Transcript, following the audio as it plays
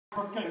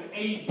Africa and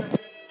Asia,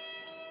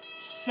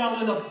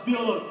 selling a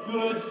bill of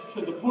goods to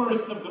the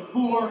poorest of the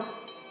poor.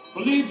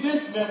 Believe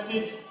this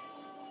message: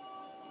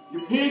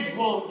 your pigs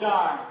won't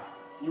die,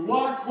 your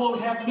wife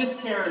won't have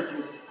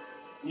miscarriages,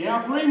 you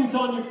have rings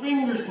on your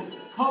fingers and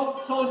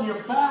coats on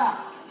your back.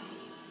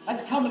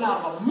 That's coming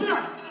out of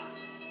America.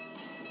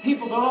 The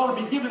people that ought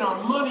to be giving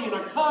our money and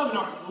our time and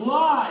our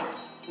lives,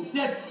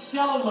 instead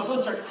selling them a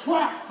bunch of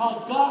crap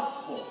called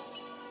gospel.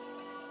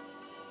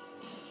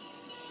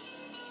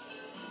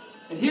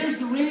 And here's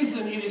the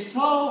reason it is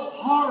so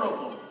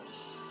horrible.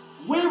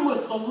 When was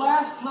the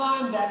last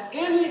time that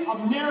any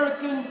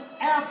American,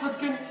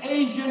 African,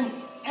 Asian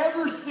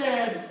ever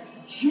said,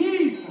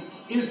 Jesus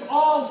is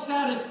all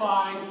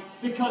satisfying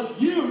because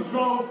you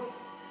drove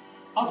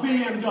a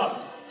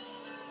BMW?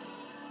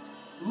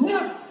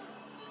 Never.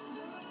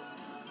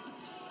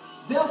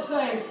 They'll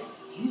say,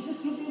 Jesus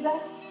can do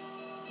that?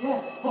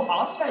 Yeah, well,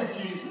 I'll take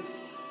Jesus.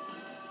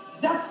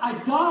 That's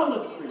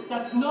idolatry.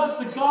 That's not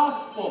the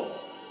gospel.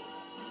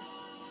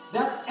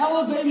 That's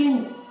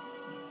elevating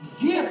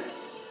gifts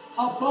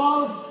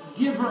above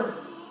giver.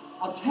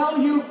 I'll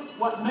tell you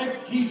what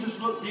makes Jesus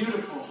look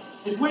beautiful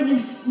is when you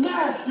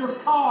smash your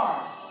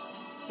car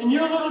and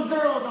your little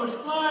girl goes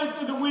flying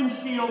through the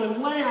windshield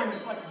and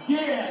lands like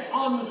dead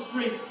on the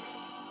street.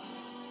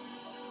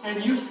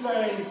 And you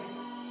say,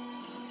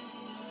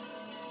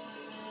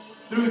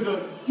 through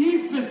the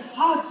deepest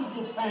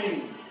possible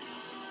pain,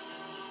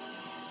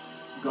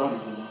 God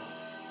is enough.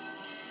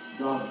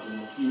 God is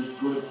enough. He is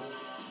good.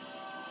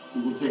 He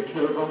will take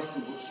care of us.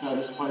 He will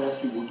satisfy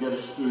us. He will get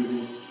us through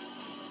this.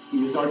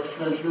 He is our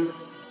treasure.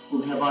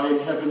 Whom have I in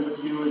heaven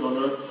but you, and on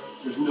earth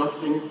there's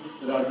nothing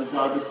that I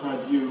desire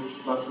besides you.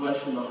 My flesh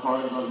and my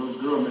heart and my little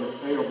girl may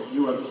fail, but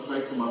you are the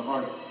strength of my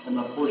heart and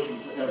my portion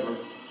forever.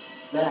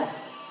 That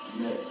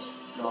makes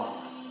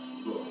God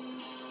good.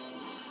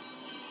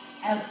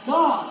 As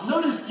God,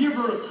 not as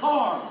giver of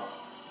cars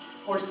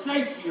or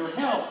safety or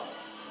health.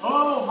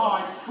 Oh, how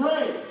I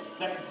pray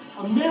that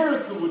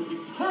America would be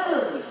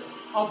purged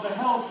of the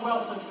health,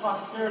 wealth, and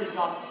prosperity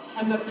gospel,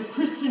 and that the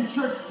Christian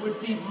church would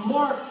be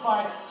marked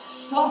by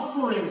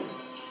suffering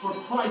for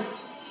Christ.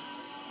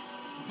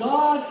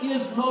 God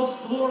is most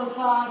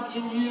glorified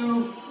in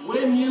you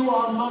when you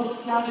are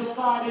most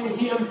satisfied in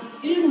Him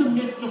in the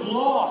midst of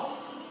loss,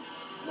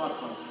 not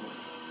prosperity.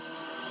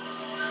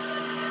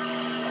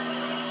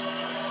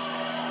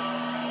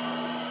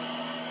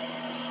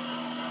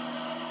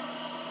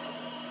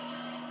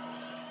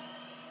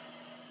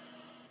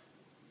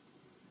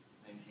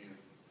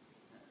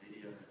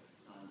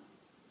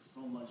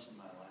 So much in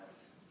my life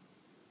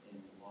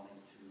in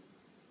wanting to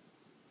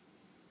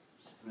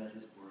spread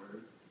His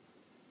word,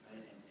 right,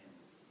 and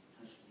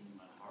touch me in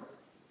my heart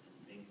and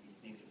make me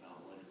think about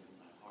what is in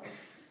my heart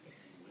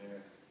and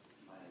where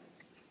my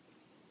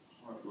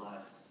heart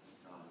lies with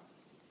God.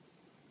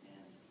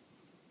 And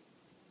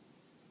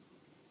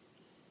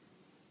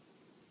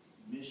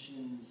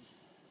missions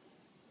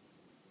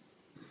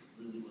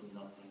really was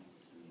nothing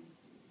to me.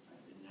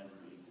 It never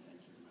even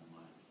entered my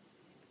mind.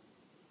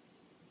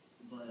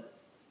 But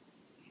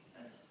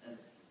as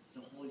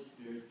the Holy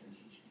Spirit's been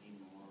teaching me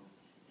more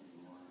and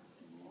more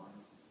and more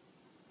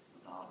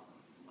about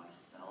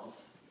myself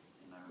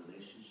and my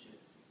relationship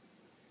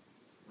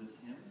with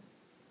Him,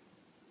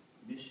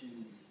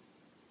 missions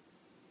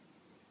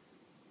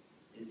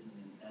is an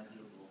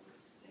inevitable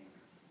thing.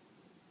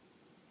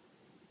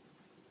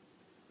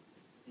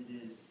 It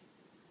is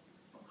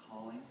a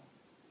calling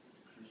as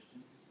a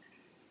Christian.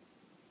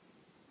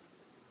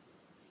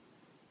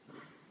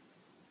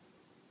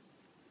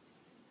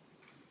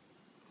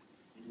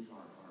 It is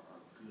our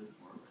good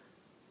work.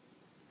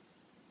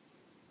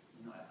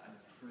 You know, I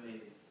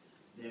pray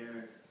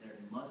there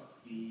must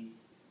be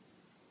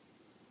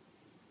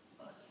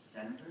a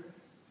sender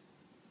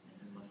and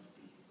there must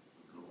be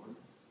a goer.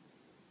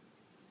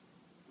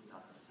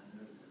 Without the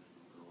sender, there's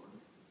no goer.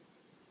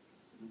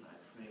 But I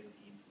pray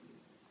deeply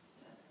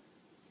that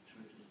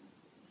churches in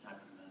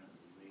Sacramento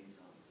will raise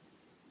up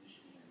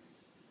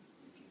missionaries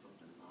who give up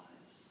their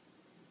lives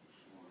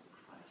for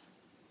Christ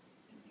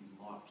and be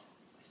marked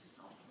by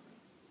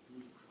suffering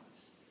through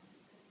Christ.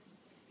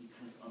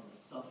 Because of the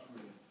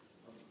suffering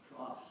of the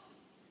cross.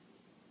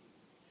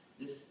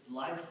 This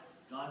life,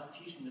 God's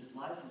teaching, this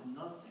life is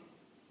nothing.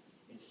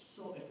 It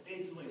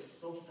fades away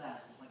so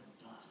fast, it's like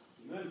dust.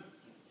 Amen.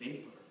 It's like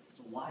vapor.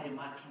 So why am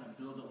I trying to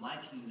build up my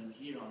kingdom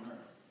here on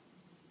earth?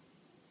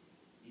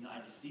 You know, I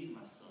deceive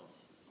myself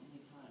so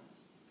many times.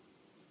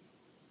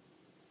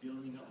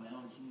 Building up my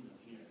own kingdom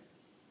here.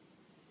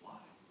 Why?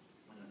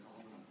 When it's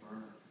all going to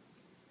burn.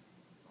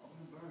 It's all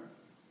going to burn.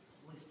 The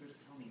Holy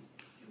Spirit's telling me,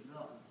 give it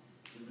up.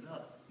 Give it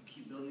up. You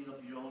keep building up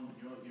your own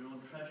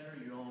treasure,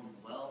 your own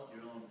wealth,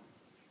 your own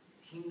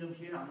kingdom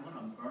here. I'm going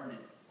to burn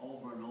it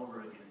over and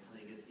over again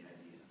until you get the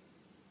idea.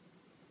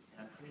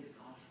 And I praise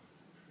God for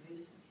that. I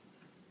praise Him for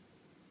that.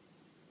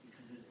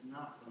 Because it's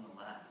not going to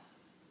last.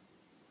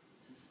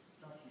 This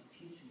stuff He's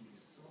teaching me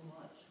so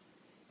much.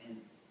 And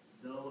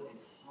though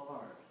it's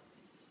hard,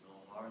 it's so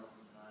hard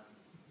sometimes,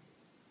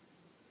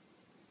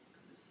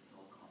 because it's so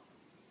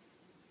complicated.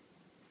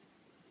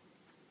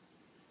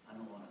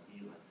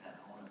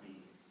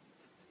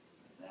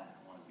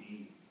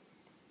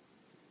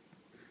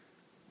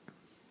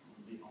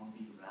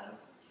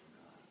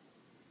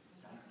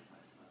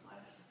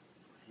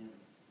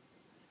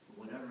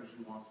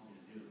 wants me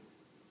to do,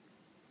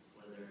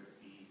 whether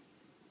it be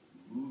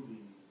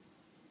moving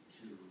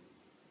to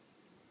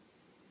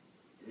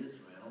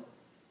Israel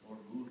or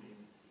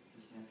moving to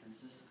San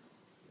Francisco.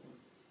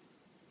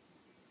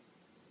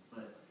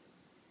 But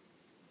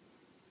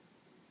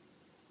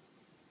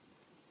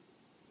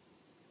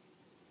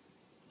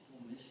the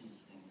whole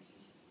missions thing is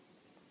just,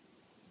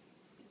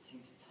 it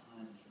takes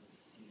time for the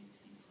seed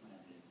to be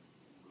planted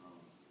and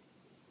grown.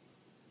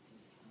 It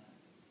takes time.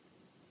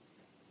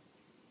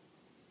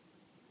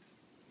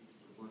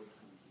 Because the word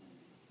comes in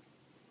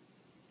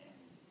and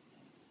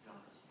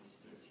God's Holy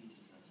Spirit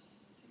teaches us.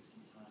 It takes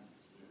some time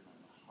because my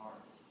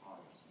heart is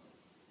hard. So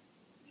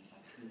if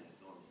I could, I'd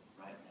go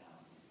right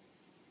now.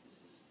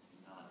 This is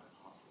not a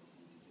possible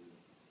thing to do.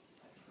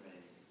 I pray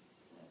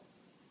that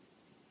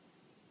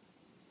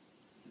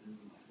through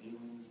my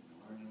feelings and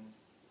learnings,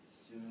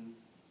 soon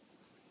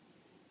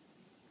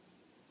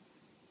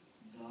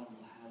God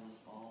will have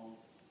us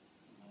all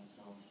and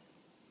myself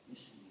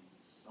missioning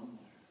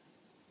somewhere.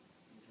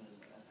 Because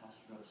as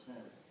Pastor Rob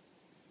said,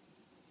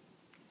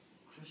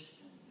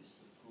 Christian is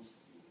supposed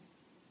to be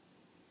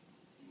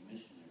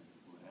missionary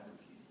wherever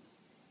he is.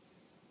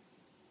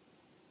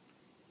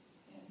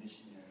 And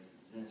missionaries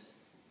exist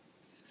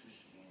because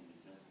Christianity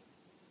doesn't.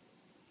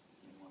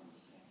 They're one and the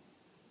same.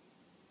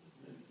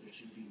 There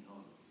should be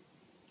no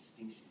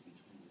distinction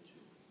between the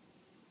two.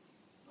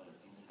 But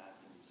things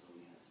happen, so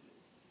we have to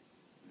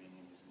bring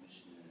in this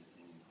missionary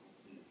thing.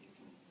 Hopefully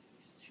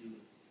these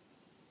two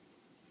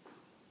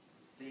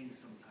things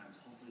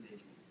sometimes, hopefully they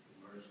can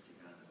merge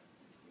together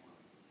into one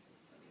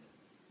again.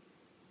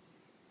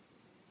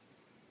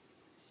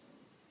 So,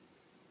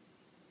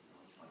 I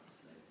would just like to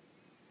say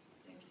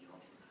thank you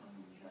all for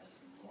coming. We have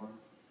some more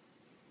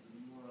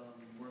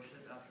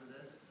worship after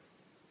this.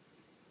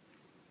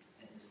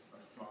 And just a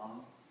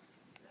song.